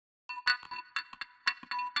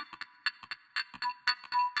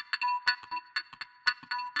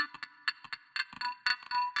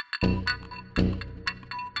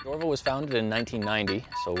Dorva was founded in 1990,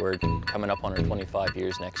 so we're coming up on our 25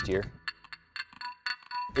 years next year.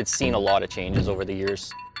 It's seen a lot of changes over the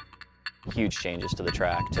years. Huge changes to the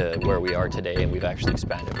track to where we are today, and we've actually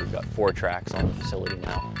expanded. We've got 4 tracks on the facility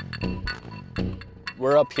now.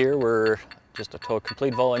 We're up here, we're just a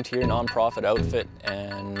complete volunteer non-profit outfit,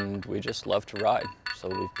 and we just love to ride. So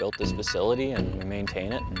we've built this facility and we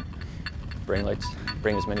maintain it and bring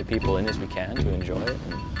as many people in as we can to enjoy it.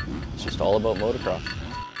 And it's just all about motocross.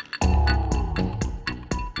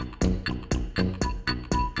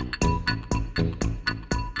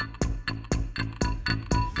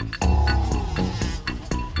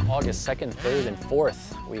 August 2nd, 3rd, and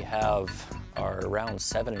 4th, we have our rounds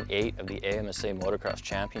 7 and 8 of the AMSA Motocross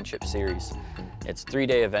Championship Series. It's a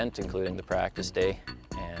 3-day event, including the practice day,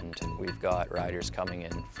 and we've got riders coming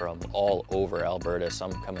in from all over Alberta,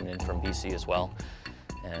 some coming in from BC as well.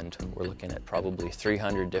 And we're looking at probably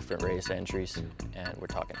 300 different race entries, and we're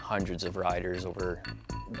talking hundreds of riders over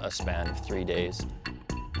a span of 3 days.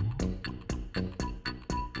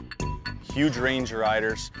 Huge range of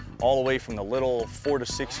riders, all the way from the little 4 to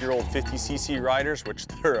 6-year-old 50cc riders, which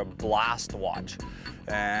they're a blast to watch,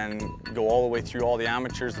 and go all the way through all the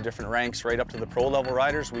amateurs, the different ranks, right up to the pro level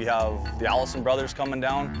riders. We have the Allison brothers coming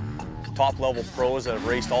down, top level pros that have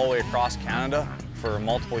raced all the way across Canada for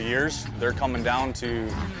multiple years. They're coming down to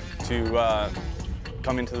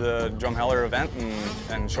come into the Drumheller event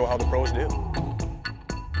and show how the pros do.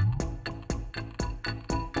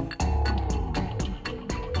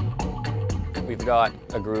 We've got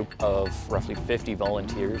a group of roughly 50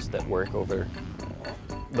 volunteers that work over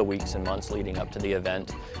the weeks and months leading up to the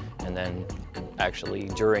event. And then actually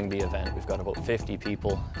during the event, we've got about 50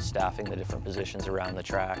 people staffing the different positions around the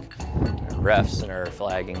track. Our refs and our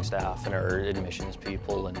flagging staff and our admissions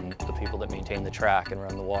people and the people that maintain the track and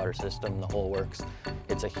run the water system, the whole works.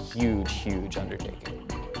 It's a huge, huge undertaking.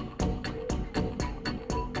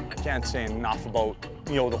 I can't say enough about,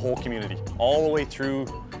 the whole community, all the way through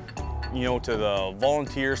to the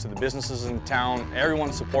volunteers, to the businesses in town,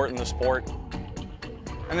 everyone's supporting the sport.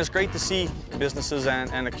 And it's great to see businesses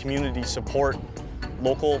and the community support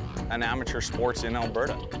local and amateur sports in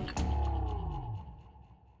Alberta.